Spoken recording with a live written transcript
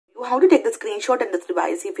how to take the screenshot in this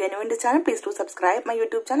device. If you are new in the channel, please do subscribe my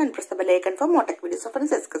YouTube channel and press the bell icon for more tech videos. So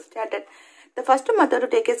let's get started. The first method to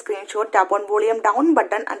take a screenshot, tap on volume down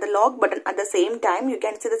button and the lock button at the same time. You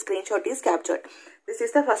can see the screenshot is captured. This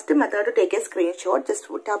is the first method to take a screenshot. Just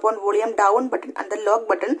tap on volume down button and the lock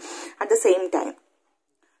button at the same time.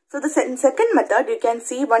 So the second method, you can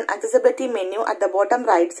see one accessibility menu at the bottom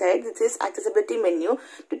right side. This is accessibility menu.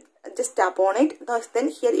 Just tap on it. Then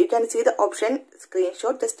here you can see the option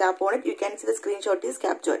screenshot. Just tap on it. You can see the screenshot is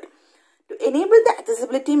captured. To enable the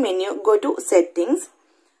accessibility menu, go to settings.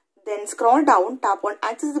 Then scroll down, tap on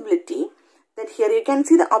accessibility. Then here you can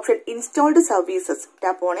see the option installed services.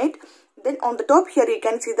 Tap on it. Then on the top here you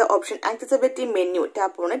can see the option accessibility menu.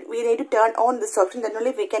 Tap on it. We need to turn on this option, then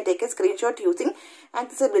only we can take a screenshot using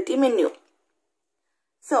accessibility menu.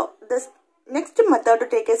 So this next method to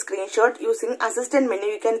take a screenshot using assistant menu.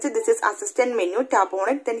 You can see this is assistant menu. Tap on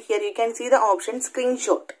it. Then here you can see the option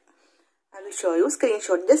screenshot. I will show you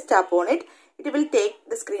screenshot. Just tap on it. It will take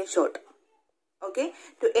the screenshot. Okay.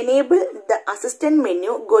 To enable the assistant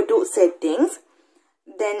menu, go to settings.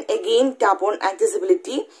 Then again tap on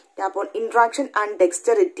accessibility, tap on interaction and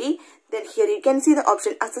dexterity. Then here you can see the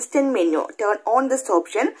option assistant menu. Turn on this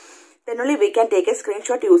option, then only we can take a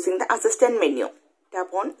screenshot using the assistant menu. Tap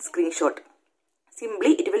on screenshot.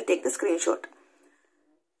 Simply it will take the screenshot.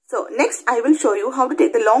 So next I will show you how to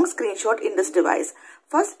take the long screenshot in this device.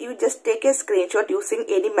 First you just take a screenshot using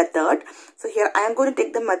any method. So here I am going to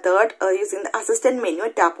take the method using the assistant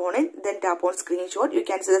menu. Tap on it, then tap on screenshot. You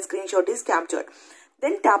can see the screenshot is captured.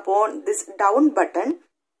 Then tap on this down button.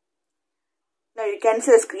 Now you can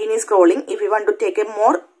see the screen is scrolling. If you want to take a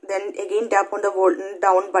more, then again tap on the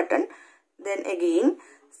down button. Then again.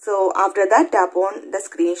 So after that tap on the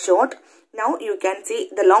screenshot. Now you can see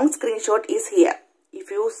the long screenshot is here. If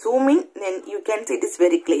you zoom in, then you can see it is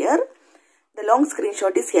very clear. The long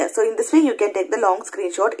screenshot is here. So in this way you can take the long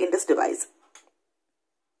screenshot in this device.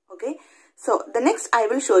 Okay. So the next I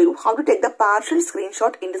will show you how to take the partial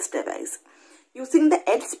screenshot in this device. Using the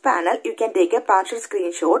edge panel, you can take a partial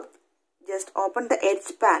screenshot. Just open the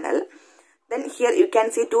edge panel. Then here you can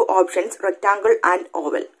see two options, rectangle and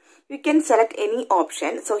oval. You can select any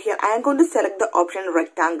option. So here I am going to select the option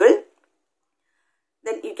rectangle.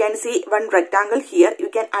 Then you can see one rectangle here. You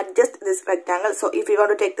can adjust this rectangle. So if you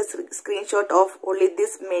want to take the screenshot of only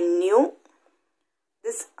this menu,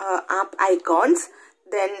 this app icons,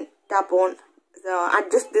 then tap on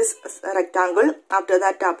adjust this rectangle. After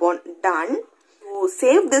that tap on done. To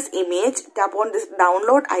save this image, tap on this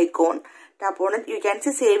download icon. Tap on it. You can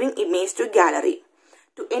see saving image to gallery.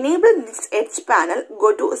 To enable this edge panel,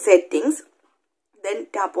 go to settings. Then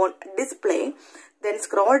tap on display. Then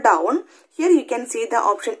scroll down. Here you can see the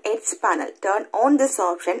option edge panel. Turn on this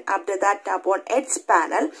option. After that tap on edge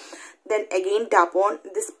panel. Then again tap on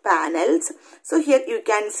this panels. So here you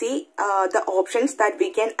can see the options that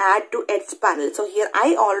we can add to edge panel. So here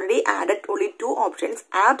I already added only two options,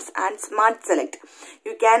 apps and smart select.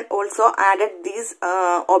 You can also add these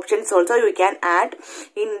options also you can add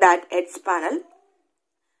in that edge panel.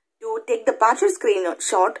 To take the partial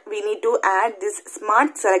screenshot, we need to add this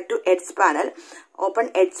smart select to edge panel.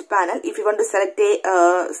 Open edge panel. If you want to select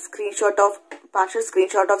a partial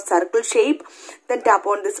screenshot of circle shape, then tap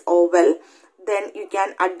on this oval. Then you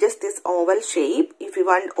can adjust this oval shape. If you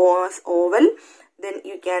want oval, then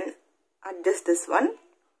you can adjust this one.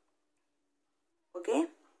 Okay,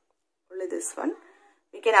 only this one.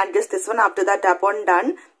 You can adjust this one. After that tap on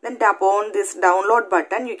done. Then tap on this download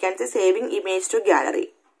button. You can see saving image to gallery.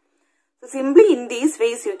 So simply in these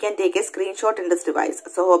ways you can take a screenshot in this device.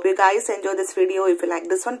 So hope you guys enjoy this video. If you like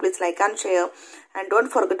this one, please like and share. And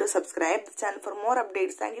don't forget to subscribe the channel for more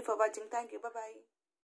updates. Thank you for watching. Thank you. Bye-bye.